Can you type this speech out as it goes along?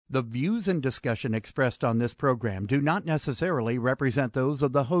The views and discussion expressed on this program do not necessarily represent those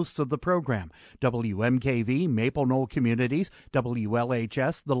of the hosts of the program, WMKV, Maple Knoll Communities,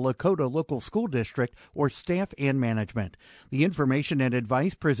 WLHS, the Lakota Local School District, or staff and management. The information and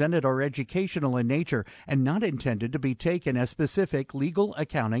advice presented are educational in nature and not intended to be taken as specific legal,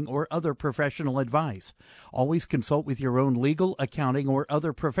 accounting, or other professional advice. Always consult with your own legal, accounting, or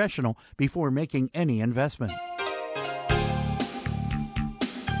other professional before making any investment.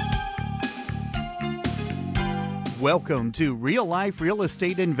 Welcome to Real Life Real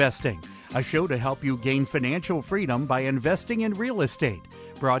Estate Investing, a show to help you gain financial freedom by investing in real estate.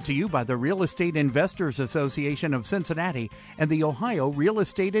 Brought to you by the Real Estate Investors Association of Cincinnati and the Ohio Real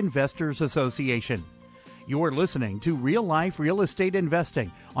Estate Investors Association. You're listening to Real Life Real Estate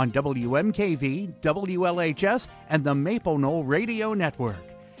Investing on WMKV, WLHS, and the Maple Knoll Radio Network.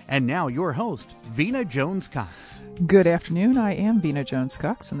 And now your host, Vena Jones-Cox. Good afternoon. I am Vena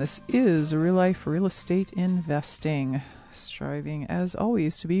Jones-Cox, and this is Real Life Real Estate Investing, striving, as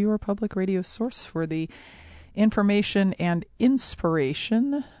always, to be your public radio source for the information and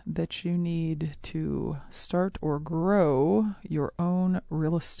inspiration that you need to start or grow your own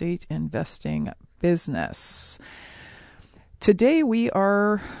real estate investing business. Today we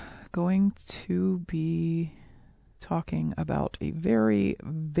are going to be talking about a very,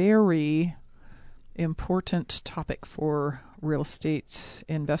 very important topic for real estate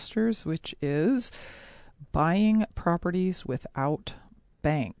investors, which is buying properties without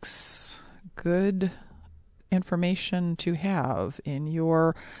banks. Good information to have in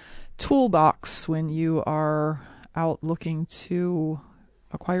your toolbox when you are out looking to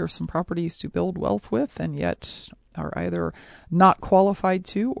acquire some properties to build wealth with, and yet are either not qualified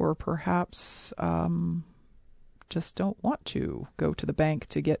to or perhaps just don't want to go to the bank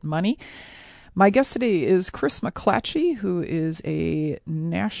to get money. My guest today is Chris McClatchy, who is a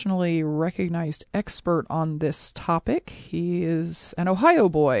nationally recognized expert on this topic. He is an Ohio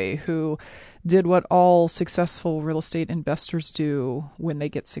boy who did what all successful real estate investors do when they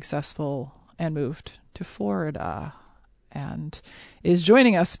get successful and moved to Florida, and is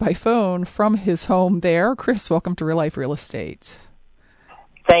joining us by phone from his home there. Chris, welcome to Real Life Real Estate.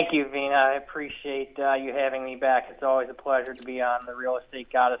 Thank you, Vena. I appreciate you having me back. It's always a pleasure to be on the Real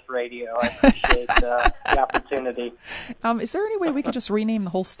Estate Goddess Radio. I appreciate the opportunity. Is there any way we could just rename the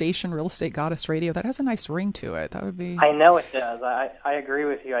whole station Real Estate Goddess Radio? That has a nice ring to it. That would be. I know it does. I agree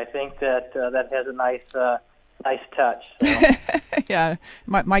with you. I think that that has a nice touch. So. Yeah,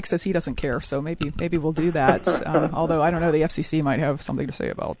 Mike says he doesn't care, so maybe we'll do that. Although I don't know, the FCC might have something to say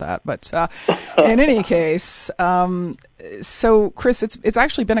about that. But in any case, so Chris, it's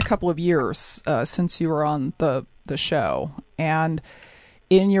actually been a couple of years since you were on the show, and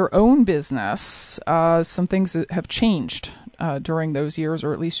in your own business, some things have changed during those years,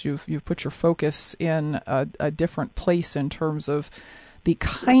 or at least you've put your focus in a different place in terms of the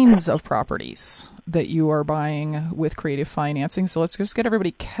kinds of properties that you are buying with creative financing. So let's just get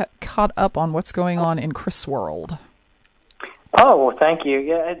everybody caught up on what's going on in Chris' world. Oh, well, thank you.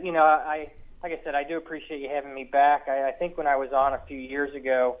 Yeah, like I said, I do appreciate you having me back. I think when I was on a few years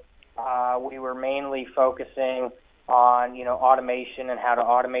ago, we were mainly focusing on, automation and how to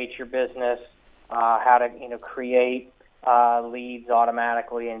automate your business, how to, create leads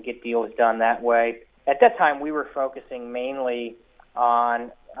automatically and get deals done that way. At that time, we were focusing mainly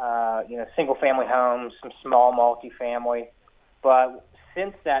on single-family homes, some small multifamily. But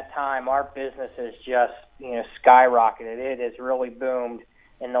since that time, our business has just skyrocketed. It has really boomed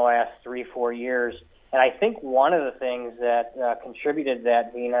in the last 3-4 years. And I think one of the things that contributed to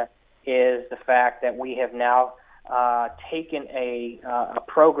that, Vena, is the fact that we have now taken a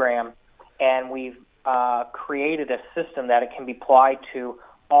program and we've created a system that it can be applied to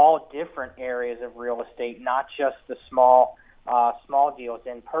all different areas of real estate, not just the small deals.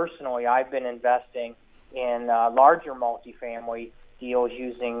 And personally, I've been investing in larger multifamily deals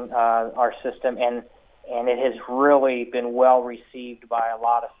using our system, and it has really been well received by a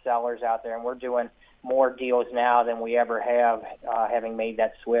lot of sellers out there. And we're doing more deals now than we ever have, having made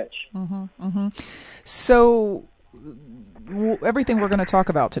that switch. Mm-hmm, mm-hmm. So everything we're going to talk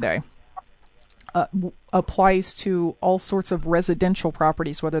about today applies to all sorts of residential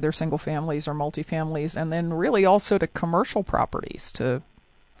properties, whether they're single families or multifamilies, and then really also to commercial properties, to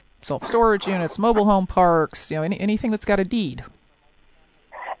self-storage units, mobile home parks, anything that's got a deed.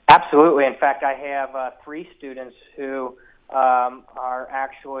 Absolutely. In fact, I have 3 students who are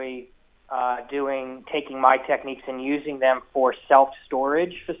actually taking my techniques and using them for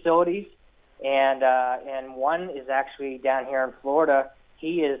self-storage facilities, and one is actually down here in Florida.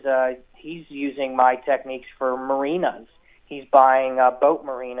 He's using my techniques for marinas. he's buying boat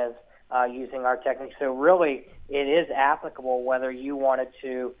marinas using our techniques. So really, it is applicable whether you wanted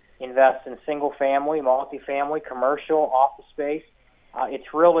to invest in single-family, multifamily, commercial, office space.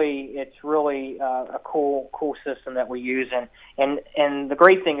 It's really a cool system that we use, and the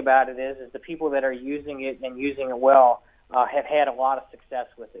great thing about it is the people that are using it and using it well have had a lot of success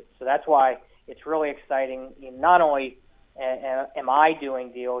with it. So that's why it's really exciting. Not only am I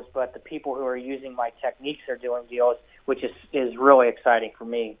doing deals, but the people who are using my techniques are doing deals, which is really exciting for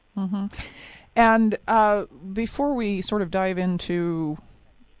me. Mm-hmm. And before we sort of dive into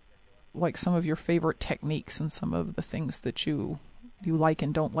like some of your favorite techniques and some of the things that you like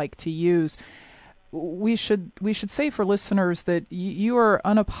and don't like to use, we should say for listeners that you are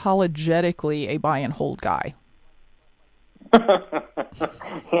unapologetically a buy and hold guy.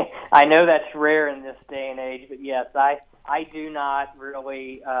 I know that's rare in this day and age, but yes, I do not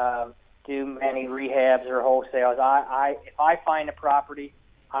really do many rehabs or wholesales. If I find a property,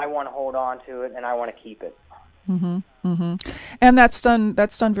 I want to hold on to it and I want to keep it. Mm-hmm, mm-hmm. And that's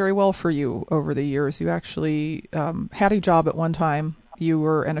done very well for you over the years. You actually had a job at one time. You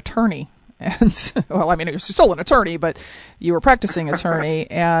were an attorney, and well, I mean, you're still an attorney, but you were practicing attorney,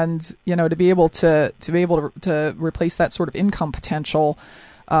 and to be able to replace that sort of income potential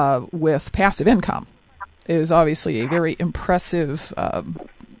with passive income is obviously a very impressive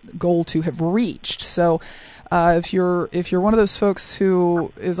goal to have reached. So, if you're one of those folks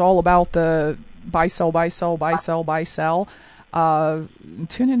who is all about the buy, sell, buy, sell, buy, sell, buy, sell,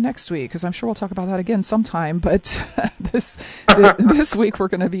 tune in next week, because I'm sure we'll talk about that again sometime. But this week we're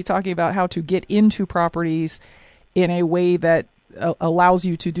going to be talking about how to get into properties in a way that allows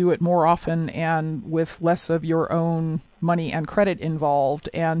you to do it more often and with less of your own money and credit involved,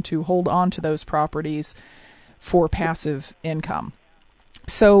 and to hold on to those properties for passive income.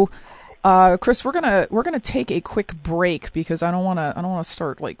 So, Chris, we're gonna take a quick break, because I don't want to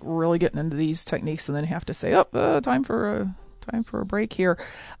start like really getting into these techniques and then have to say, time for a break here.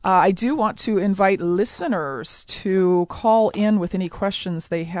 I do want to invite listeners to call in with any questions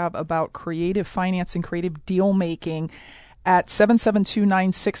they have about creative financing, creative deal making, at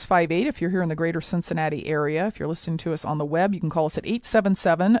 772-9658 if you're here in the greater Cincinnati area. If you're listening to us on the web, you can call us at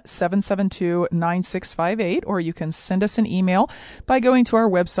 877-772-9658, or you can send us an email by going to our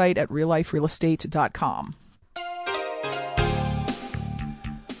website at realliferealestate.com.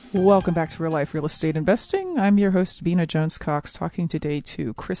 Welcome back to Real Life Real Estate Investing. I'm your host, Vena Jones-Cox, talking today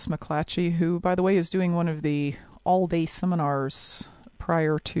to Chris McClatchy, who, by the way, is doing one of the all-day seminars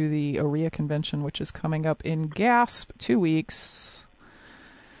prior to the OREA convention, which is coming up in 2 weeks.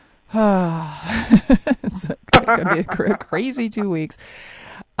 It's going to be a crazy 2 weeks.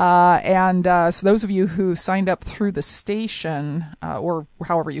 So those of you who signed up through the station, or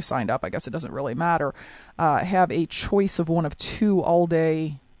however you signed up, I guess it doesn't really matter, have a choice of one of 2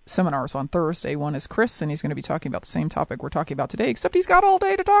 all-day seminars on Thursday. One is Chris, and he's going to be talking about the same topic we're talking about today, except he's got all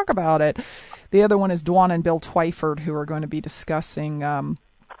day to talk about it. The other one is Dwan and Bill Twyford, who are going to be discussing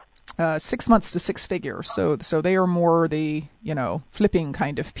 6 months to 6 figures. So they are more the, flipping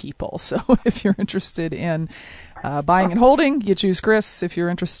kind of people. So if you're interested in buying and holding, you choose Chris. If you're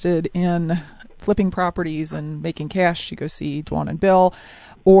interested in flipping properties and making cash, you go see Dwan and Bill.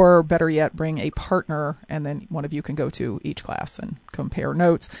 Or better yet, bring a partner, and then one of you can go to each class and compare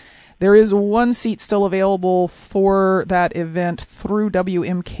notes. There is 1 seat still available for that event through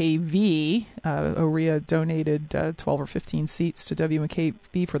WMKV. OREA donated 12 or 15 seats to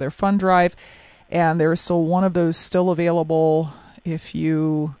WMKV for their fund drive, and there is still one of those still available. If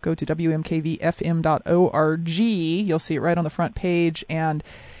you go to WMKVFM.org, you'll see it right on the front page, and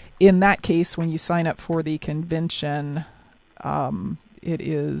in that case, when you sign up for the convention, it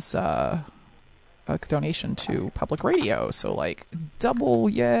is a donation to public radio. So double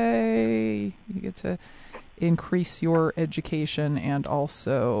yay. You get to increase your education and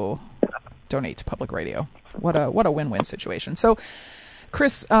also donate to public radio. What a win-win situation. So,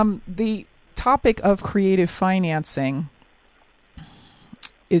 Chris, the topic of creative financing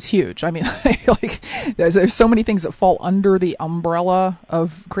is huge. I mean, there's so many things that fall under the umbrella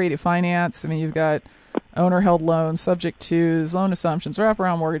of creative finance. I mean, you've got owner-held loans, subject tos, loan assumptions,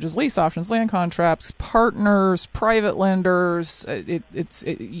 wraparound mortgages, lease options, land contracts, partners, private lenders.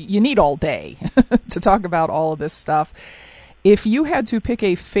 You need all day to talk about all of this stuff. If you had to pick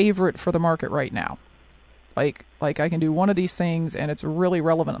a favorite for the market right now, like I can do one of these things and it's really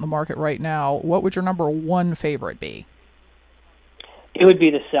relevant in the market right now, what would your number 1 favorite be? It would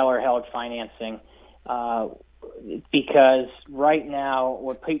be the seller-held financing. Because right now,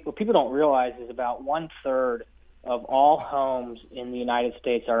 what people don't realize is about 1/3 of all homes in the United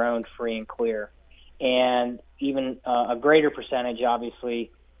States are owned free and clear. and even a greater percentage,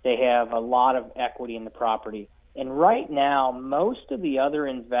 obviously, they have a lot of equity in the property. And right now, most of the other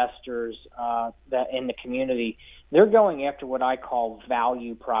investors that in the community, they're going after what I call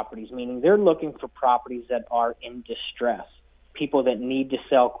value properties, meaning they're looking for properties that are in distress, people that need to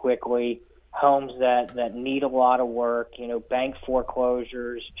sell quickly, homes that need a lot of work, bank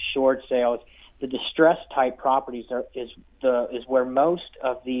foreclosures, short sales. The distressed type properties is where most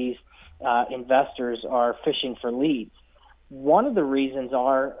of these investors are fishing for leads. One of the reasons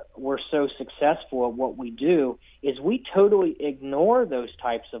we're so successful at what we do is we totally ignore those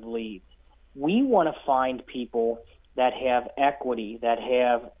types of leads. We want to find people that have equity, that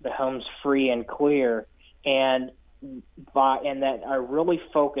have the homes free and clear, and that are really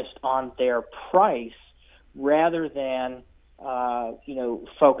focused on their price rather than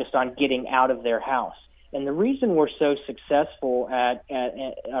focused on getting out of their house. And the reason we're so successful at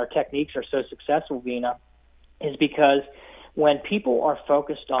our techniques are so successful, Vina, is because when people are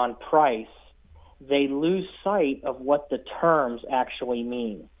focused on price, they lose sight of what the terms actually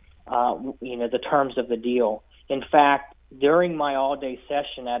mean, the terms of the deal. In fact, during my all-day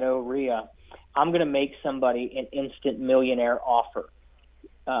session at OREA, I'm going to make somebody an instant millionaire offer.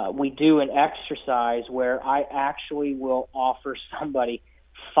 We do an exercise where I actually will offer somebody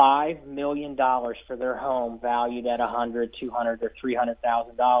 $5 million for their home valued at $100,000, $200,000, or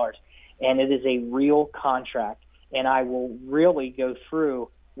 $300,000, and it is a real contract. And I will really go through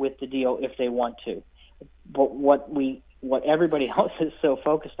with the deal if they want to. But what everybody else is so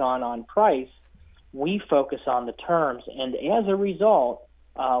focused on price, we focus on the terms. And as a result,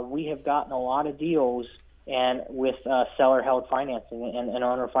 we have gotten a lot of deals and with seller-held financing and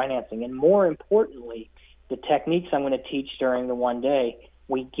owner financing. And more importantly, the techniques I'm going to teach during the one day,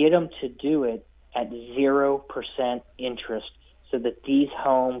 we get them to do it at 0% interest so that these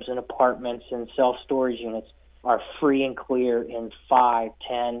homes and apartments and self-storage units are free and clear in 5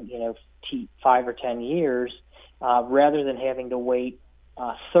 or 10 years, rather than having to wait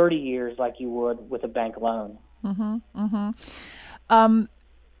 30 years like you would with a bank loan.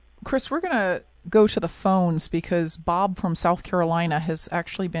 Chris, we're going to go to the phones because Bob from South Carolina has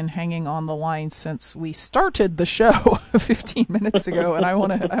actually been hanging on the line since we started the show 15 minutes ago, and I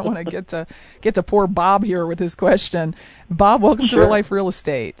want to get to poor Bob here with his question. Bob, welcome to Real Life Real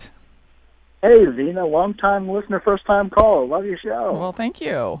Estate. Hey, Vina, long-time listener, first-time caller. Love your show. Well, thank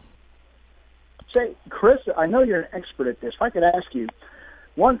you. Say, Chris, I know you're an expert at this. If I could ask you,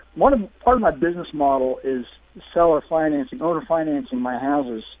 part of my business model is seller financing, owner financing my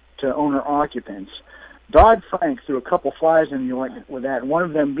houses to owner occupants. Dodd-Frank threw a couple flies in the ointment with that, one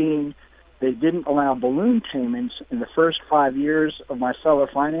of them being they didn't allow balloon payments in the first 5 years of my seller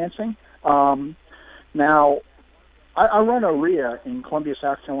financing. Now, I run OREA in Columbia,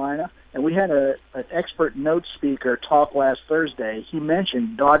 South Carolina, and we had an expert note speaker talk last Thursday. He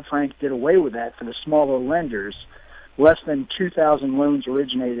mentioned Dodd-Frank did away with that for the smaller lenders, less than 2,000 loans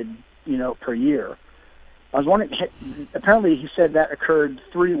originated, per year. I was wondering, apparently he said that occurred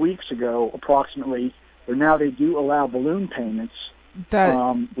 3 weeks ago, approximately, where now they do allow balloon payments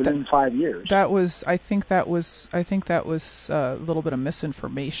within 5 years. I think that was a little bit of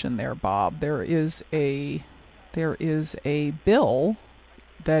misinformation there, Bob. There is a bill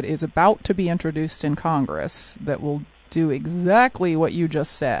that is about to be introduced in Congress that will do exactly what you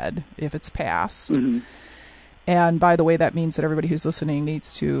just said if it's passed. Mm-hmm. And by the way, that means that everybody who's listening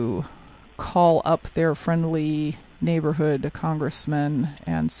needs to call up their friendly neighborhood congressman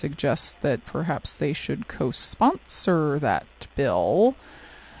and suggest that perhaps they should co-sponsor that bill.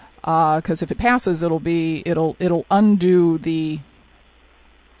 Because if it passes, it'll undo the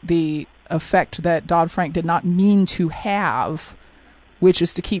effect that Dodd-Frank did not mean to have, which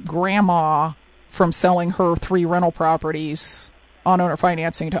is to keep grandma from selling her 3 rental properties on owner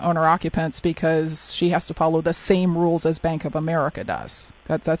financing to owner occupants because she has to follow the same rules as Bank of America does.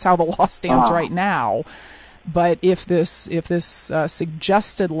 That's how the law stands right now. But if this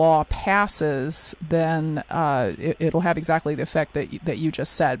suggested law passes, then it'll have exactly the effect that you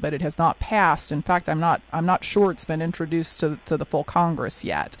just said. But it has not passed. In fact, I'm not sure it's been introduced to the full Congress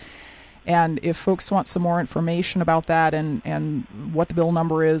yet. And if folks want some more information about that and what the bill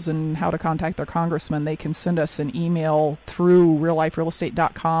number is and how to contact their congressman, they can send us an email through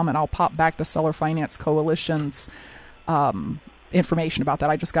realliferealestate.com, and I'll pop back the Seller Finance Coalition's information about that.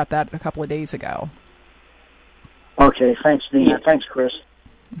 I just got that a couple of days ago. Okay, thanks, Vina. Thanks, Chris.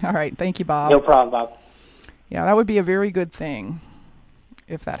 All right, thank you, Bob. No problem, Bob. Yeah, that would be a very good thing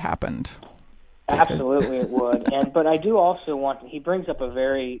if that happened. Absolutely, it would. But I do also he brings up a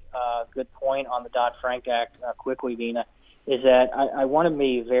very good point on the Dodd-Frank Act quickly, Vina, is that I want to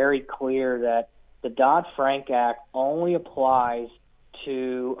be very clear that the Dodd-Frank Act only applies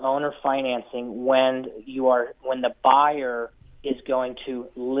to owner financing when the buyer is going to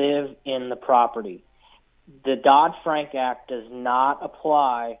live in the property. The Dodd-Frank Act does not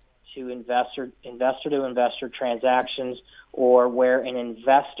apply to investor-to-investor transactions or where an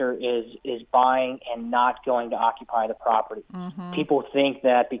investor is buying and not going to occupy the property. Mm-hmm. People think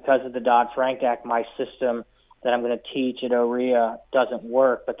that because of the Dodd-Frank Act, my system that I'm going to teach at OREA doesn't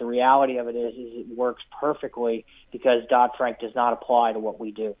work, but the reality of it is it works perfectly because Dodd-Frank does not apply to what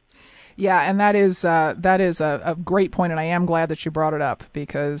we do. Yeah, and that is a great point, and I am glad that you brought it up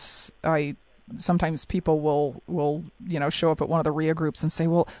because sometimes people will show up at one of the REIA groups and say,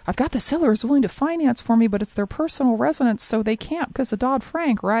 well, I've got the seller who's willing to finance for me, but it's their personal residence, so they can't because of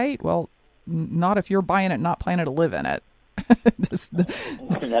Dodd-Frank, right? Well, not if you're buying it and not planning to live in it.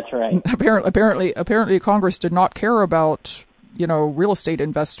 That's right. Apparently, Congress did not care about real estate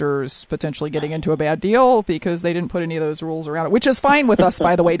investors potentially getting into a bad deal because they didn't put any of those rules around it, which is fine with us,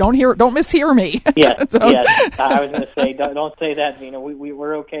 by the way. Don't mishear me. Yes, yes. I was going to say, don't say that, Vina.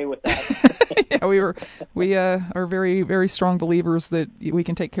 We're okay with that. Yeah, we are very, very strong believers that we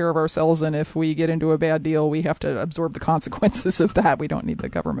can take care of ourselves, and if we get into a bad deal, we have to absorb the consequences of that. We don't need the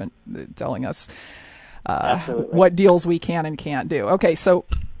government telling us what deals we can and can't do. Okay, so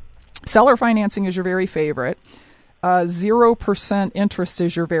seller financing is your very favorite. 0% interest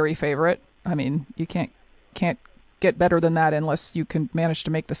is your very favorite. I mean, you can't get better than that unless you can manage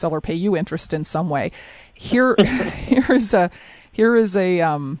to make the seller pay you interest in some way. Here is a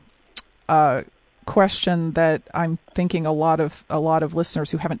question that I'm thinking a lot of listeners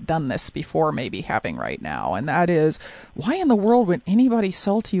who haven't done this before may be having right now, and that is, why in the world would anybody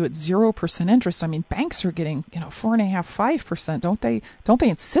sell to you at 0% interest? I mean, banks are getting 4.5%, 5%. Don't they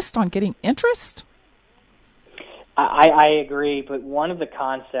insist on getting interest? I agree, but one of the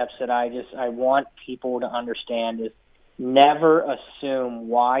concepts that I want people to understand is never assume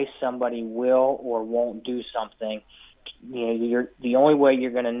why somebody will or won't do something. The only way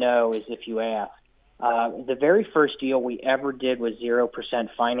you're going to know is if you ask. The very first deal we ever did was 0%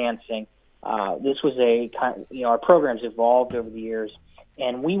 financing. This was our program's evolved over the years,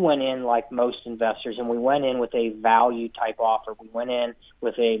 and we went in like most investors, and we went in with a value type offer. We went in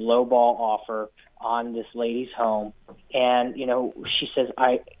with a lowball offer on this lady's home, and she says,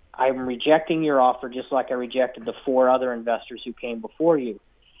 I'm rejecting your offer just like I rejected the 4 other investors who came before you.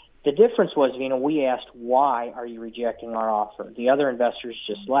 The difference was, Vina, we asked, why are you rejecting our offer? The other investors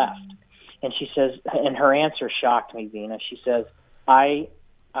just left. And she says, and her answer shocked me, Vina. She says, I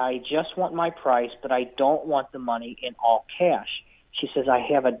just want my price, but I don't want the money in all cash. She says, I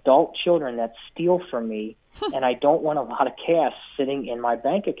have adult children that steal from me, and I don't want a lot of cash sitting in my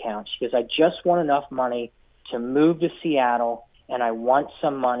bank account. She goes, I just want enough money to move to Seattle, and I want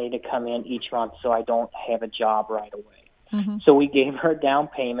some money to come in each month so I don't have a job right away. Mm-hmm. So we gave her a down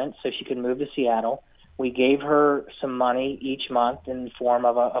payment so she could move to Seattle. We gave her some money each month in the form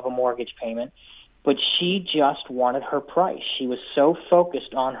of a mortgage payment, but she just wanted her price. She was so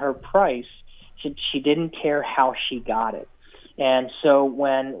focused on her price, she didn't care how she got it. And so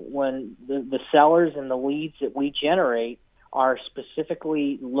when the sellers and the leads that we generate are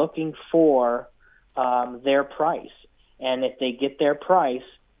specifically looking for their price, and if they get their price,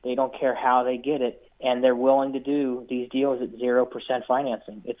 they don't care how they get it, and they're willing to do these deals at 0%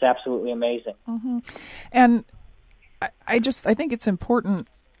 financing. It's absolutely amazing. Mm-hmm. And I think it's important,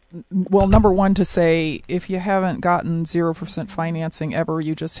 well, number one, to say if you haven't gotten 0% financing ever,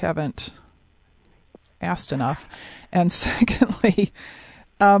 you just haven't asked enough. And secondly,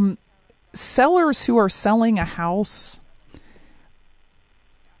 sellers who are selling a house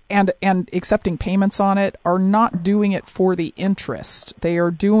and accepting payments on it are not doing it for the interest. They are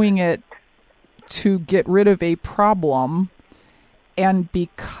doing it to get rid of a problem, and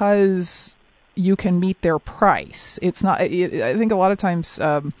because you can meet their price. It's not. I think a lot of times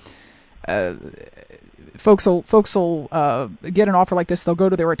folks will get an offer like this. They'll go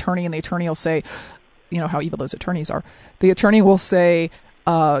to their attorney, and the attorney will say, how evil those attorneys are. The attorney will say,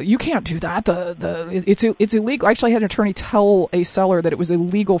 you can't do that. It's illegal. Actually, I had an attorney tell a seller that it was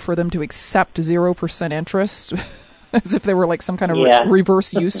illegal for them to accept 0% interest, as if they were like some kind of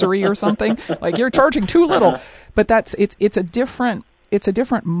reverse usury or something. Like, you're charging too little. But it's a different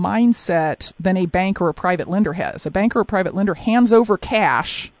mindset than a bank or a private lender has. A bank or a private lender hands over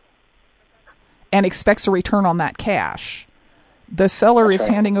cash and expects a return on that cash. The seller is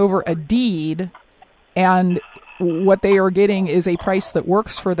handing over a deed, and what they are getting is a price that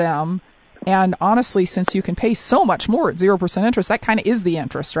works for them, And honestly, since you can pay so much more at 0% interest, that kind of is the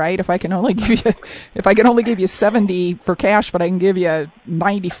interest, right? If I can only give you 70 for cash, but I can give you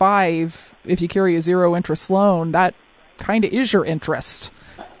 95 if you carry a zero interest loan, that kind of is your interest.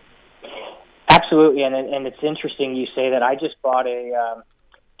 Absolutely, and it's interesting you say that. I just bought a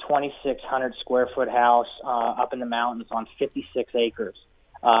 2,600 square foot house up in the mountains on 56 acres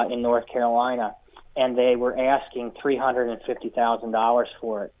in North Carolina, and they were asking $350,000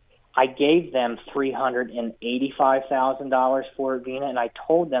 for it. I gave them $385,000 for it, Vina, and I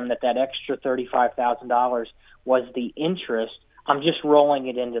told them that extra $35,000 was the interest. I'm just rolling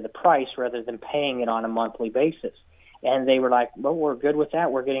it into the price rather than paying it on a monthly basis. And they were like, well, we're good with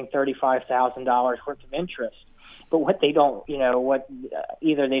that. We're getting $35,000 worth of interest. But what they don't,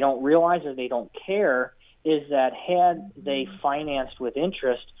 either they don't realize or they don't care is that had they financed with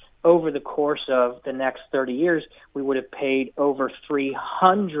interest over the course of the next 30 years, we would have paid over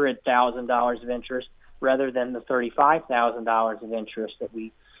 $300,000 of interest rather than the $35,000 of interest that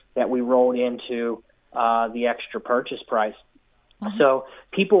we rolled into the extra purchase price. Mm-hmm. So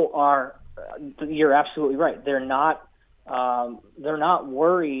people are, you're absolutely right. They're not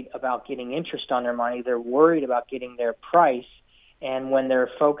worried about getting interest on their money. They're worried about getting their price. And when they're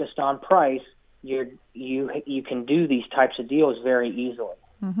focused on price, you can do these types of deals very easily.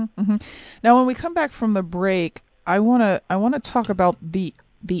 Mm-hmm, mm-hmm. Now, when we come back from the break, I want to talk about the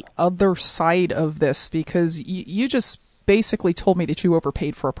other side of this, because you just basically told me that you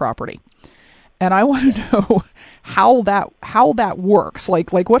overpaid for a property. And I want to know how that works.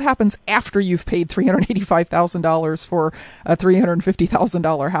 Like what happens after you've paid $385,000 for a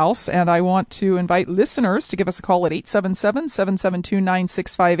 $350,000 house. And I want to invite listeners to give us a call at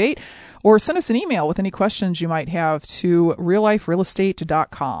 877-772-9658 or send us an email with any questions you might have to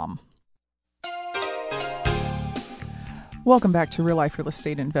realliferealestate.com. Welcome back to Real Life Real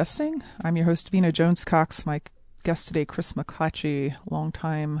Estate Investing. I'm your host, Vina Jones-Cox. My guest today, Chris McClatchy,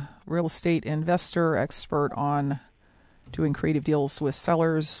 longtime real estate investor, expert on doing creative deals with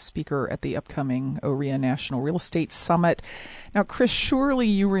sellers, speaker at the upcoming OREA National Real Estate Summit. Now, Chris, surely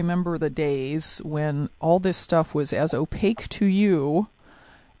you remember the days when all this stuff was as opaque to you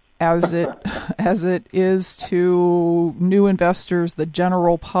as it is to new investors, the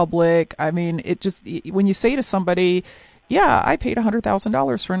general public. I mean, when you say to somebody, yeah, I paid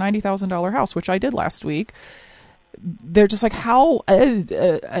 $100,000 for a $90,000 house, which I did last week, they're just like, how? I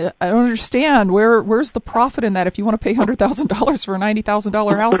don't understand. Where's the profit in that? If you want to pay $100,000 for a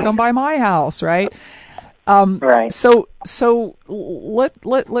 $90,000 house, come buy my house, right? Right. So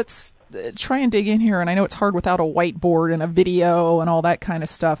let's try and dig in here. And I know it's hard without a whiteboard and a video and all that kind of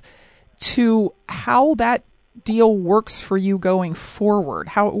stuff. To how that deal works for you going forward.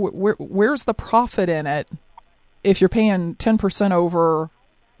 Where's the profit in it if you're paying 10% over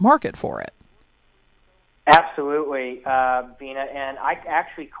market for it? Absolutely, Vina, and I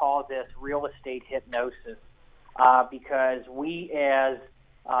actually call this real estate hypnosis because we as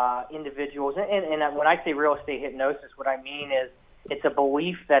individuals, and when I say real estate hypnosis, what I mean is it's a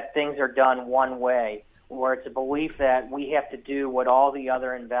belief that things are done one way, or it's a belief that we have to do what all the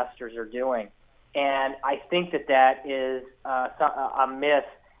other investors are doing. And I think that is a myth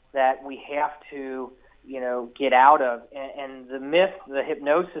that we have to get out of. And the myth, the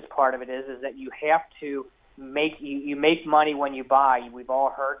hypnosis part of it is that you have to make money when you buy. We've all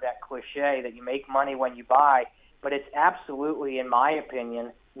heard that cliche that you make money when you buy, but it's absolutely, in my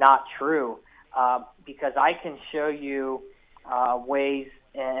opinion, not true. Because I can show you ways,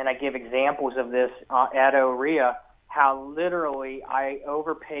 and I give examples of this at OREA, how literally I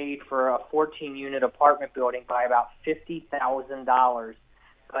overpaid for a 14-unit apartment building by about $50,000.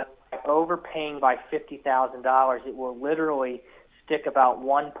 But by overpaying by $50,000, it will literally stick about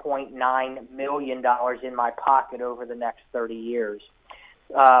 $1.9 million in my pocket over the next 30 years.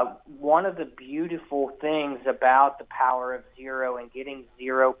 One of the beautiful things about the power of zero and getting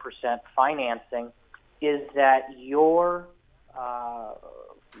 0% financing is that your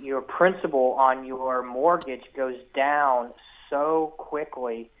principal on your mortgage goes down so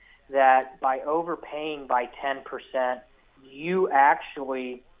quickly that by overpaying by 10%, you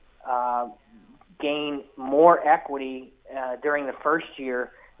actually gain more equity during the first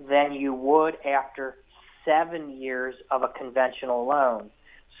year than you would after 7 years of a conventional loan.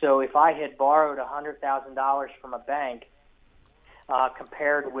 So if I had borrowed $100,000 from a bank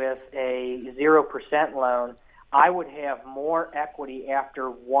compared with a 0% loan, I would have more equity after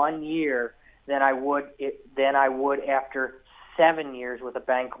 1 year than I would after 7 years with a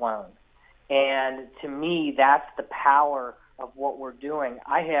bank loan. And to me, that's the power of what we're doing.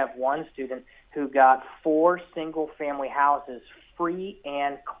 I have one student who got 4 single-family houses free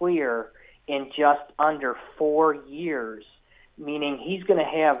and clear in just under 4 years, meaning he's going to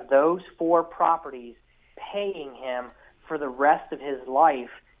have those 4 properties paying him for the rest of his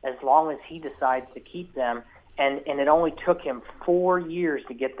life as long as he decides to keep them. And it only took him 4 years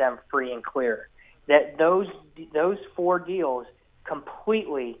to get them free and clear. That those 4 deals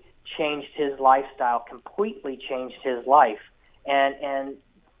completely changed his lifestyle, completely changed his life. And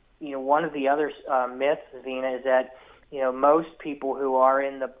you know, one of the other myths, Zena, is that, you know, most people who are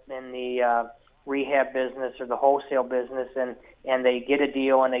in the rehab business or the wholesale business, and they get a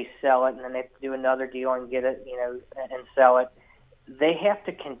deal and they sell it, and then they have to do another deal and get it, you know, and sell it. They have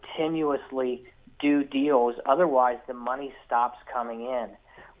to continuously do deals, otherwise the money stops coming in.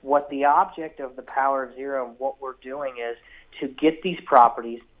 What the object of the Power of Zero and what we're doing is to get these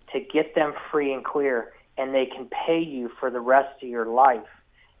properties, to get them free and clear, and they can pay you for the rest of your life.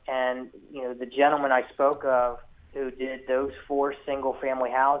 And, you know, the gentleman I spoke of who did those 4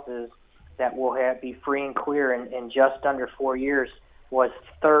 single-family houses that will be free and clear in just under 4 years was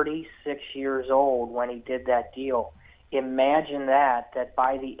 36 years old when he did that deal. Imagine that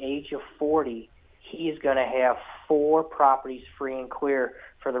by the age of 40, he's going to have 4 properties free and clear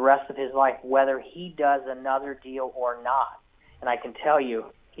for the rest of his life, whether he does another deal or not. And I can tell you,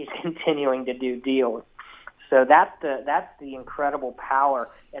 he's continuing to do deals. So that's the incredible power,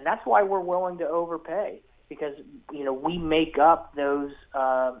 and that's why we're willing to overpay, because, you know, we make up those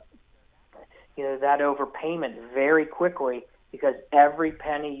you know, that overpayment very quickly, because every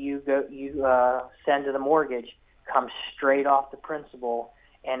penny you send to the mortgage comes straight off the principal,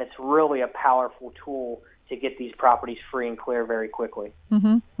 and it's really a powerful tool to get these properties free and clear very quickly.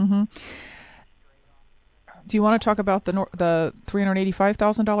 Mm-hmm. Mm-hmm. Do you want to talk about the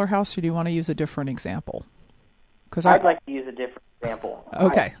 $385,000 house, or do you want to use a different example? Because I'd like to use a different example.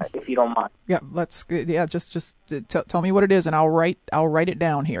 Okay, if you don't mind. Yeah, just tell me what it is, and I'll write it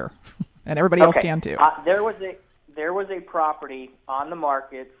down here, and everybody else can too. There was a property on the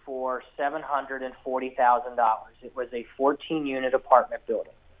market for $740,000. It was a 14-unit apartment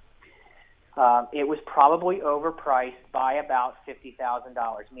building. It was probably overpriced by about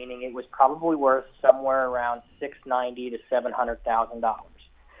 $50,000, meaning it was probably worth somewhere around $690,000 to $700,000.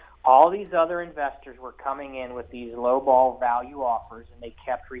 All these other investors were coming in with these lowball value offers, and they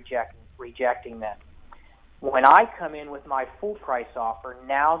kept rejecting them. When I come in with my full price offer,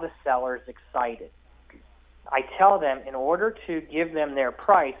 now the seller's excited. I tell them in order to give them their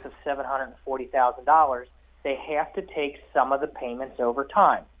price of $740,000, they have to take some of the payments over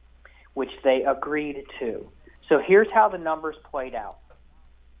time, which they agreed to. So here's how the numbers played out.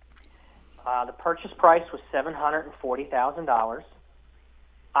 The purchase price was $740,000.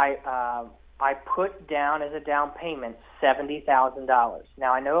 I put down as a down payment $70,000.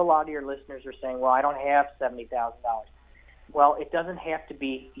 Now, I know a lot of your listeners are saying, well, I don't have $70,000. Well, it doesn't have to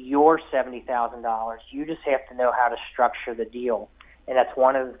be your $70,000. You just have to know how to structure the deal, and that's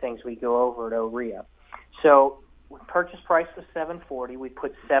one of the things we go over at OREA. So purchase price was $740,000. We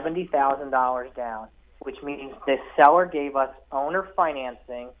put $70,000 down, which means the seller gave us owner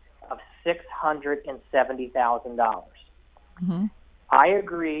financing of $670,000. Mm-hmm. I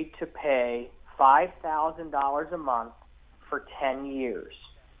agreed to pay $5,000 a month for 10 years,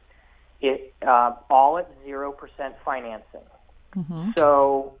 all at 0% financing. Mm-hmm.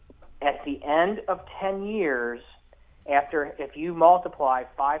 So at the end of 10 years, if you multiply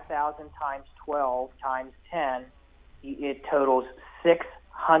 5,000 times 12 times 10, it totals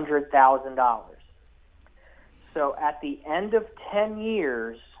 $600,000. So at the end of 10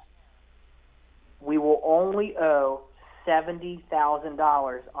 years, we will only owe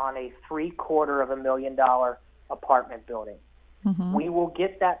 $70,000 on a $750,000 apartment building. Mm-hmm. We will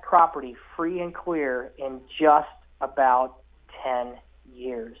get that property free and clear in just about 10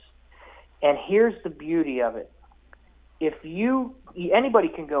 years. And here's the beauty of it. Anybody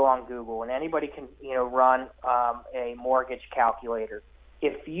can go on Google and anybody can, run a mortgage calculator.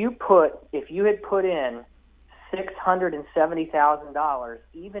 If you had put in $670,000,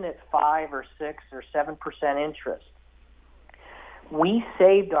 even at 5 or 6 or 7% interest, we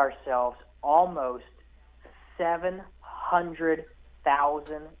saved ourselves almost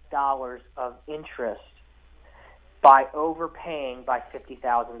 $700,000 of interest by overpaying by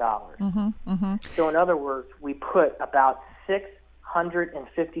 $50,000. Mm-hmm, mm-hmm. So in other words, we put about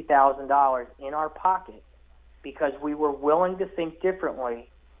 $650,000 in our pocket because we were willing to think differently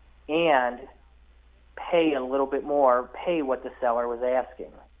and pay a little bit more, pay what the seller was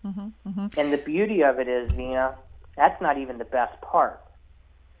asking. Mm-hmm, mm-hmm. And the beauty of it is, Vina, that's not even the best part.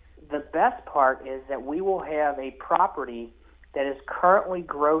 The best part is that we will have a property that is currently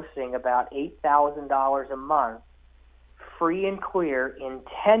grossing about $8,000 a month free and clear in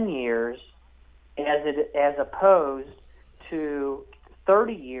 10 years as opposed to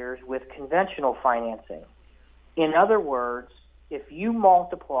 30 years with conventional financing. In other words, if you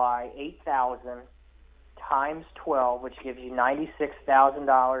multiply 8,000 times 12, which gives you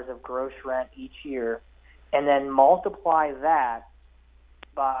 $96,000 of gross rent each year, and then multiply that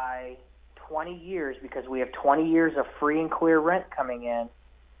by 20 years, because we have 20 years of free and clear rent coming in,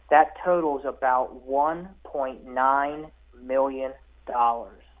 that totals about $1.9 million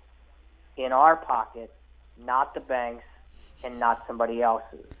in our pocket, not the bank's and not somebody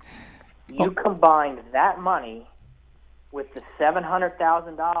else's. You combine that money with the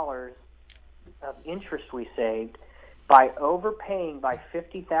 $700,000 of interest we saved, by overpaying by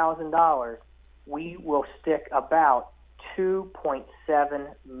 $50,000, we will stick about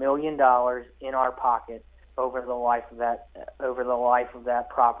 $2.7 million in our pocket over the life of that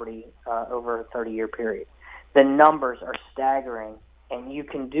property over a 30-year period. The numbers are staggering, and you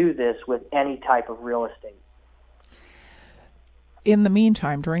can do this with any type of real estate. In the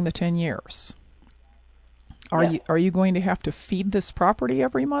meantime, during the 10 years, are you going to have to feed this property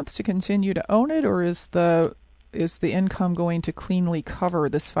every month to continue to own it, or is the income going to cleanly cover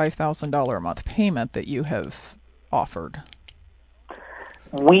this $5,000 a month payment that you have offered?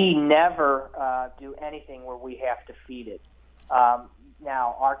 We never do anything where we have to feed it.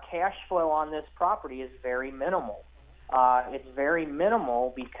 Now, our cash flow on this property is very minimal. It's very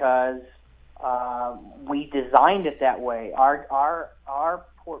minimal because we designed it that way. Our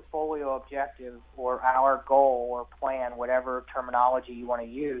portfolio objective, or our goal or plan, whatever terminology you want to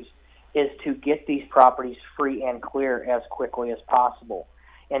use, is to get these properties free and clear as quickly as possible.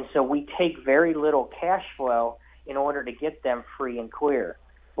 And so we take very little cash flow in order to get them free and clear.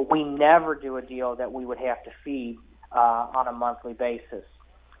 But we never do a deal that we would have to feed on a monthly basis.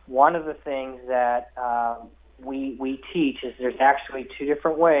 One of the things that we teach is there's actually two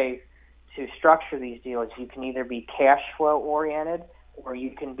different ways to structure these deals. You can either be cash flow oriented or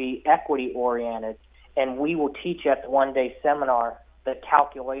you can be equity oriented. And we will teach at the one-day seminar the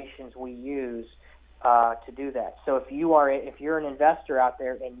calculations we use to do that. So if you're an investor out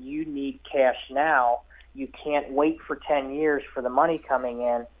there and you need cash now, you can't wait for 10 years for the money coming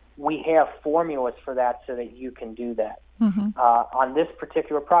in. We have formulas for that so that you can do that. Mm-hmm. On this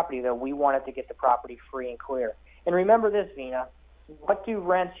particular property, though, we wanted to get the property free and clear. And remember this, Vina, what do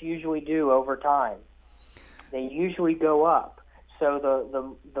rents usually do over time? They usually go up.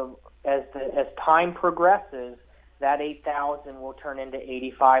 So as time progresses, that $8,000 will turn into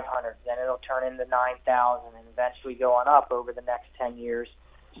 $8,500. Then it'll turn into $9,000, and eventually going up over the next 10 years.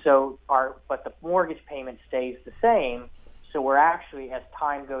 But the mortgage payment stays the same. So we're actually, as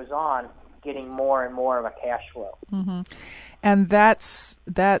time goes on, getting more and more of a cash flow. Mm-hmm. And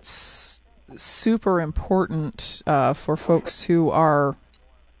that's super important for folks who are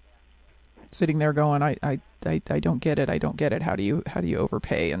sitting there going, I don't get it. How do you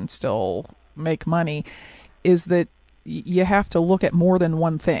overpay and still make money? Is that you have to look at more than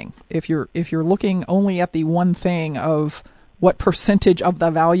one thing. If you're looking only at the one thing of what percentage of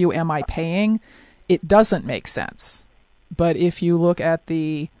the value am I paying, it doesn't make sense. But if you look at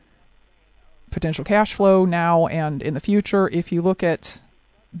the potential cash flow now and in the future, if you look at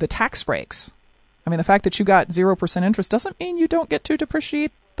the tax breaks, I mean, the fact that you got 0% interest doesn't mean you don't get to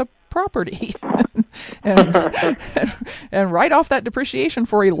depreciate the property and write off that depreciation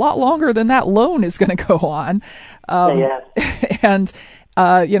for a lot longer than that loan is going to go on. And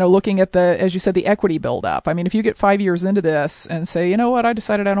looking at as you said, the equity buildup. I mean, if you get 5 years into this and say, you know what, I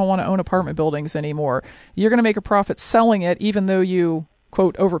decided I don't want to own apartment buildings anymore, you're going to make a profit selling it, even though you,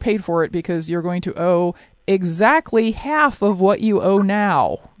 quote, overpaid for it, because you're going to owe exactly half of what you owe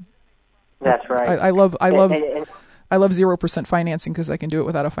now. That's right. I love 0% financing because I can do it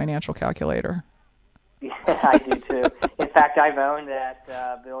without a financial calculator. Yeah, I do too. In fact, I've owned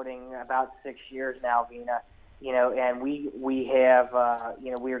that building about 6 years now, Vina. And we have, our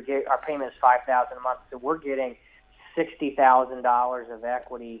payment is $5,000 a month, so we're getting $60,000 of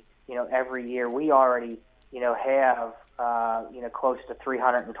equity, every year. We already, have, close to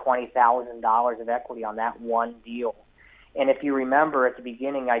 $320,000 of equity on that one deal. And if you remember at the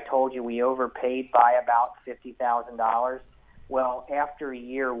beginning, I told you we overpaid by about $50,000. Well, after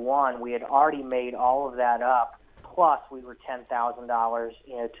year one, we had already made all of that up. Plus, we were $10,000,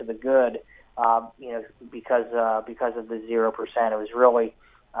 to the good. Because of the 0%, it was really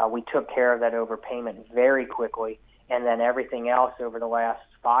we took care of that overpayment very quickly, and then everything else over the last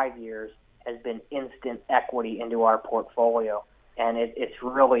 5 years has been instant equity into our portfolio, and it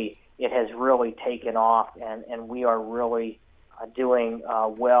has really taken off, and we are really doing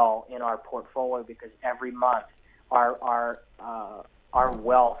well in our portfolio because every month our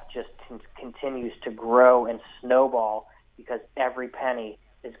wealth just continues to grow and snowball because every penny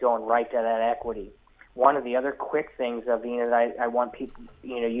is going right to that equity. One of the other quick things, Avina, that I want people,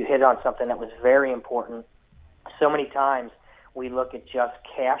 you hit on something that was very important. So many times we look at just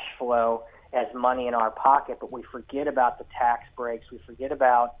cash flow as money in our pocket, but we forget about the tax breaks. We forget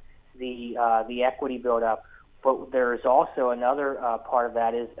about the equity buildup. But there is also another part of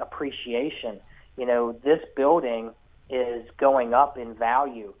that is appreciation. This building is going up in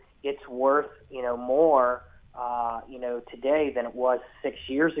value. It's worth, more, today than it was 6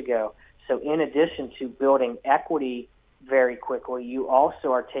 years ago. So in addition to building equity very quickly, you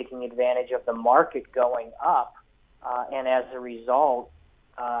also are taking advantage of the market going up. And as a result,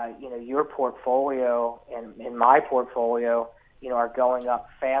 your portfolio and my portfolio, are going up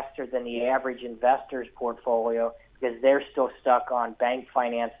faster than the average investor's portfolio because they're still stuck on bank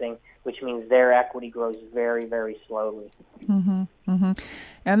financing, which means their equity grows very, very slowly. Mm-hmm, mm-hmm.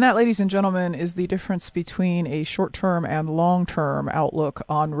 And that, ladies and gentlemen, is the difference between a short-term and long-term outlook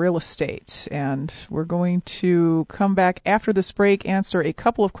on real estate. And we're going to come back after this break, answer a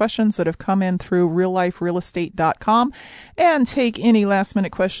couple of questions that have come in through realliferealestate.com, and take any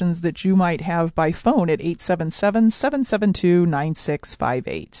last-minute questions that you might have by phone at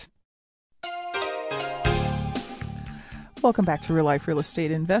 877-772-9658. Welcome back to Real Life Real Estate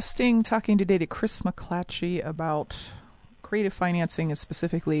Investing. Talking today to Chris McClatchy about creative financing, and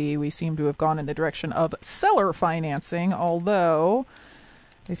specifically we seem to have gone in the direction of seller financing, although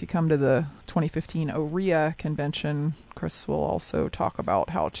if you come to the 2015 OREA convention, Chris will also talk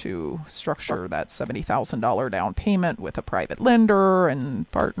about how to structure that $70,000 down payment with a private lender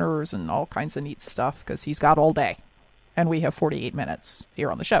and partners and all kinds of neat stuff, because he's got all day and we have 48 minutes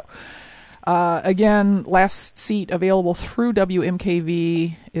here on the show. Again, last seat available through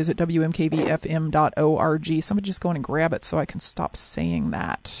WMKV is at WMKVFM.org. Somebody just go in and grab it so I can stop saying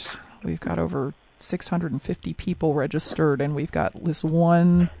that. We've got over 650 people registered, and we've got this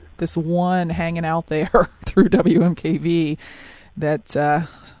one hanging out there through WMKV that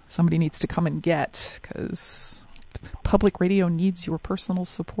somebody needs to come and get, because public radio needs your personal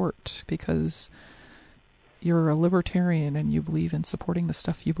support, because you're a libertarian and you believe in supporting the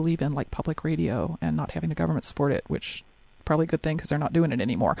stuff you believe in, like public radio, and not having the government support it, which probably a good thing because they're not doing it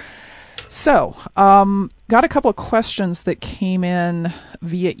anymore. So, got a couple of questions that came in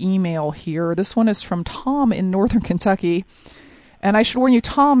via email here. This one is from Tom in Northern Kentucky. And I should warn you,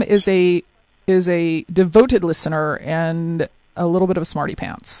 Tom is a devoted listener and a little bit of a smarty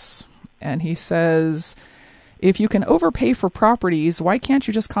pants. And he says, if you can overpay for properties, why can't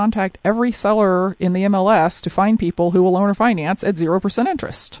you just contact every seller in the MLS to find people who will owner finance at 0%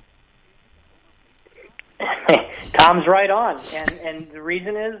 interest? Tom's right on. And the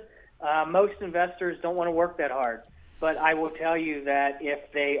reason is most investors don't want to work that hard. But I will tell you that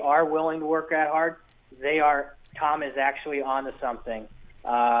if they are willing to work that hard, Tom is actually onto something.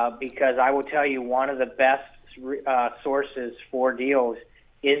 Because I will tell you, one of the best sources for deals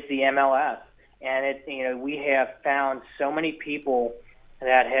is the MLS. And we have found so many people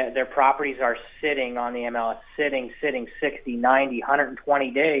that their properties are sitting on the MLS, sitting 60, 90, 120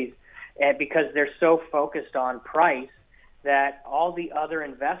 days, and because they're so focused on price that all the other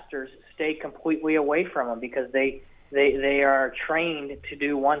investors stay completely away from them, because they are trained to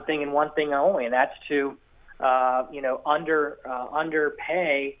do one thing and one thing only, and that's to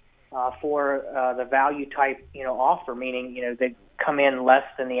underpay for the value type offer, meaning they come in less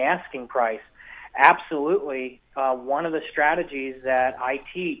than the asking price. Absolutely. One of the strategies that I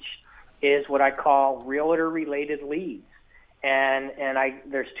teach is what I call realtor-related leads. And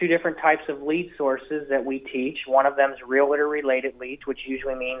there's two different types of lead sources that we teach. One of them is realtor-related leads, which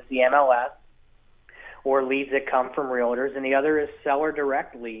usually means the MLS, or leads that come from realtors. And the other is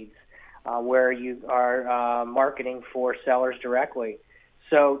seller-direct leads, where you are marketing for sellers directly.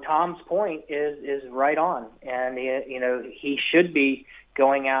 So Tom's point is right on. And, he should be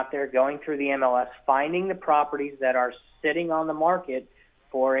going out there, going through the MLS, finding the properties that are sitting on the market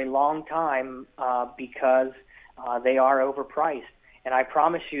for a long time because they are overpriced. And I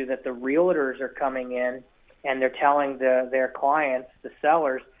promise you that the realtors are coming in and they're telling their clients, the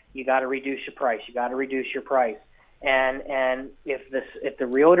sellers, you got to reduce your price. You got to reduce your price. And if the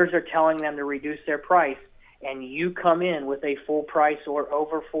realtors are telling them to reduce their price, and you come in with a full price or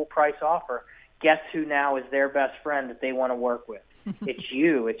over full price offer, guess who now is their best friend that they want to work with? It's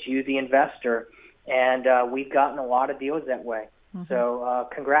you, the investor, and we've gotten a lot of deals that way. Mm-hmm. So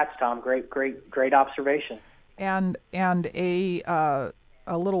congrats, Tom. Great observation. And a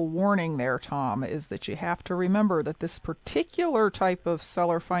a little warning there, Tom, is that you have to remember that this particular type of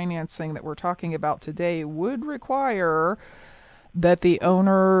seller financing that we're talking about today would require that the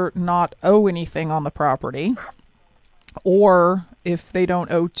owner not owe anything on the property, or if they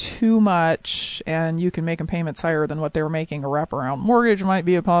don't owe too much and you can make them payments higher than what they were making, a wraparound mortgage might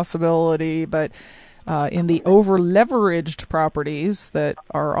be a possibility. But in the over-leveraged properties that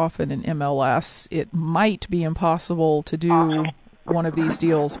are often in MLS, it might be impossible to do one of these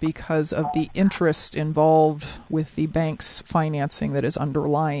deals because of the interest involved with the bank's financing that is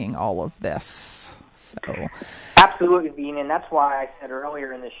underlying all of this. So, absolutely, Bean, and that's why I said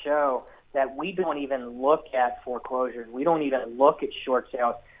earlier in the show that we don't even look at foreclosures. We don't even look at short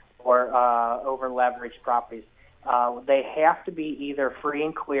sales or over-leveraged properties. They have to be either free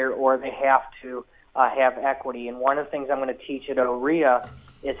and clear or they have to have equity. And one of the things I'm going to teach at OREA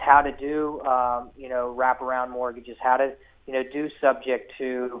is how to do, wraparound mortgages, how to, do subject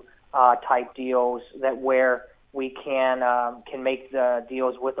to type deals that where we can make the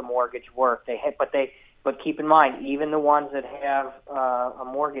deals with a mortgage work. But keep in mind, even the ones that have a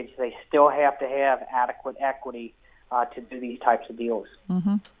mortgage, they still have to have adequate equity to do these types of deals.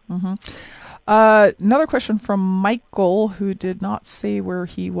 Mm-hmm. Mm-hmm. Another question from Michael, who did not say where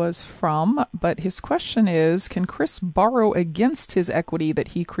he was from, but his question is, can Chris borrow against his equity that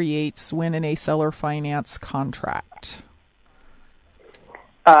he creates when in a seller finance contract?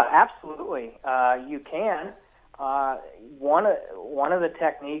 Absolutely. You can. One of the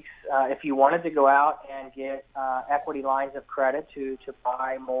techniques, if you wanted to go out and get equity lines of credit to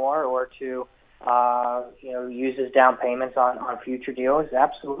buy more or to use as down payments on future deals,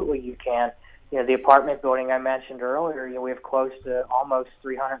 absolutely you can. The apartment building I mentioned earlier, we have close to almost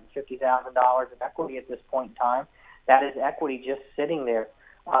 $350,000 of equity at this point in time. That is equity just sitting there.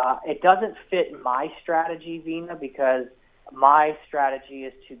 It doesn't fit my strategy, Vina, because my strategy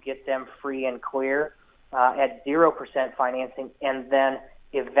is to get them free and clear at 0% financing, and then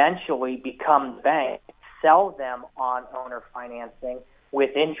eventually become the bank, sell them on owner financing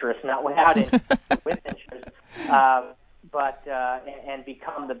with interest, not without interest, with interest, and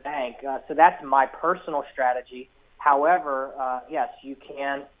become the bank. So that's my personal strategy. However, yes, you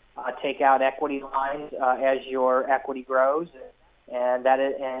can take out equity lines as your equity grows, and that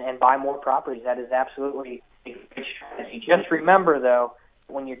is, and buy more properties. That is absolutely a good strategy. Just remember, though,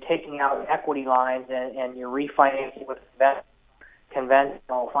 when you're taking out equity lines and you're refinancing with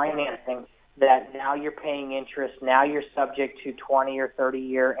conventional financing, that now you're paying interest, now you're subject to 20 or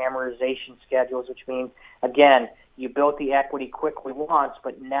 30-year amortization schedules, which means, again, you built the equity quickly once,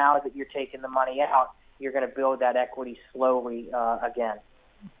 but now that you're taking the money out, you're going to build that equity slowly again.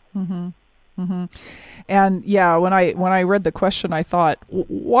 Mm-hmm. Mm-hmm. And yeah, when I read the question, I thought,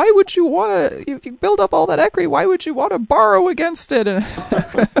 why would you want to? If you build up all that equity, why would you want to borrow against it? And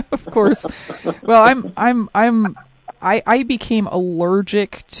of course, well, I became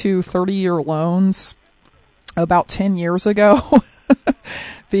allergic to 30-year loans about 10 years ago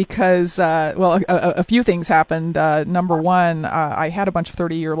because a few things happened. Number one, I had a bunch of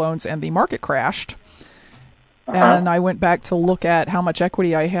 30-year loans, and the market crashed. And I went back to look at how much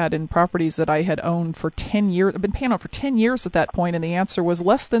equity I had in properties that I had owned for 10 years. I've been paying on for 10 years at that point, and the answer was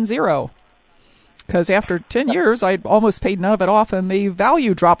less than zero. Because after 10 years, I'd almost paid none of it off, and the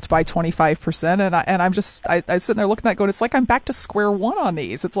value dropped by 25%. And I'm sitting there looking at that going, it's like I'm back to square one on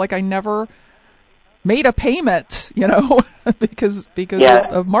these. It's like I never made a payment, because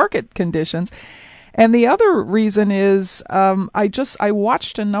of market conditions. And the other reason is I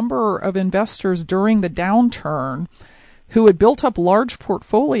watched a number of investors during the downturn who had built up large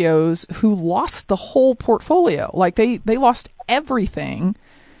portfolios who lost the whole portfolio. Like they lost everything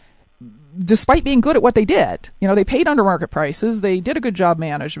despite being good at what they did. They paid under market prices, they did a good job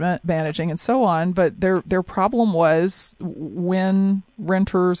managing and so on, but their problem was when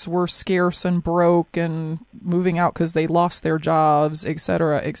renters were scarce and broke and moving out because they lost their jobs, et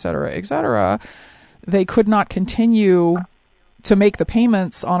cetera, et cetera, et cetera, they could not continue to make the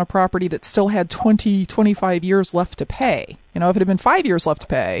payments on a property that still had 20, 25 years left to pay. If it had been 5 years left to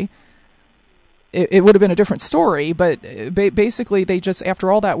pay, it would have been a different story. But basically, they just,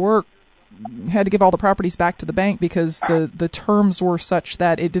 after all that work, had to give all the properties back to the bank because the terms were such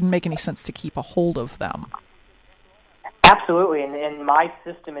that it didn't make any sense to keep a hold of them. Absolutely, and my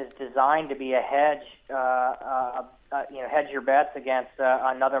system is designed to be a hedge, hedge your bets against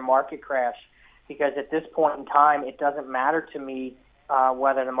another market crash. Because at this point in time, it doesn't matter to me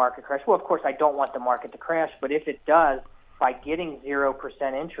whether the market crashes. Well, of course, I don't want the market to crash, but if it does, by getting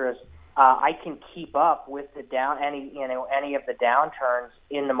 0% interest, I can keep up with any of the downturns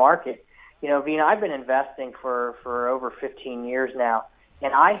in the market. Vina, I've been investing for over 15 years now,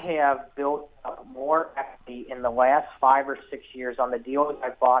 And I have built up more equity in the last 5 or 6 years on the deals I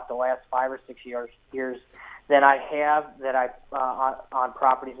bought the last 5 or 6 years than I have on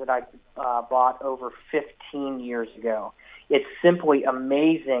properties that I bought over 15 years ago. It's simply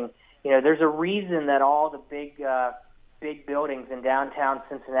amazing. There's a reason that all the big buildings in downtown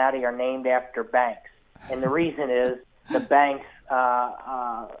Cincinnati are named after banks, and the reason is the banks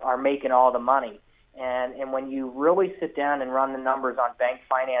are making all the money. And when you really sit down and run the numbers on bank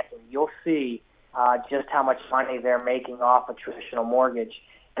financing, you'll see just how much money they're making off a traditional mortgage.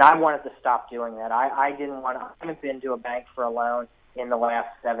 And I wanted to stop doing that. I haven't been to a bank for a loan in the last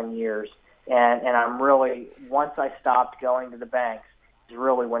 7 years. And I'm really, once I stopped going to the banks, is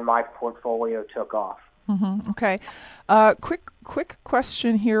really when my portfolio took off. Mm-hmm. Okay. Quick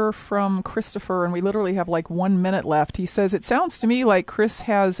question here from Christopher, and we literally have like 1 minute left. He says, it sounds to me like Chris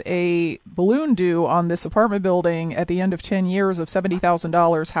has a balloon due on this apartment building at the end of 10 years of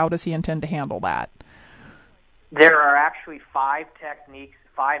 $70,000. How does he intend to handle that? There are actually 5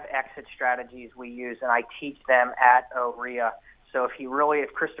 exit strategies we use, and I teach them at OREA. So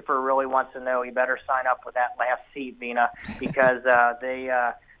if Christopher really wants to know, he better sign up with that last seat, Vina, because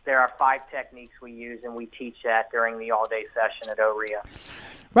there are 5 techniques we use, and we teach that during the all-day session at OREA.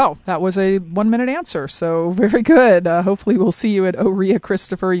 Well, that was a 1 minute answer, so very good. Hopefully we'll see you at OREA,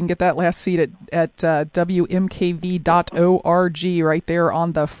 Christopher. You can get that last seat at WMKV.org right there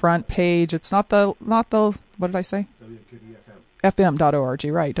on the front page. It's not the what did I say? FM.org,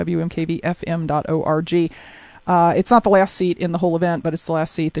 right, WMKVFM.org. It's not the last seat in the whole event, but it's the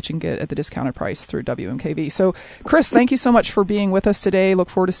last seat that you can get at the discounted price through WMKV. So, Chris, thank you so much for being with us today. Look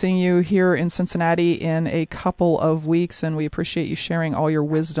forward to seeing you here in Cincinnati in a couple of weeks, and we appreciate you sharing all your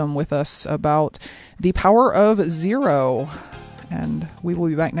wisdom with us about the power of zero. And we will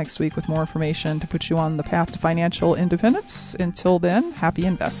be back next week with more information to put you on the path to financial independence. Until then, happy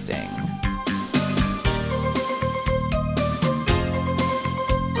investing.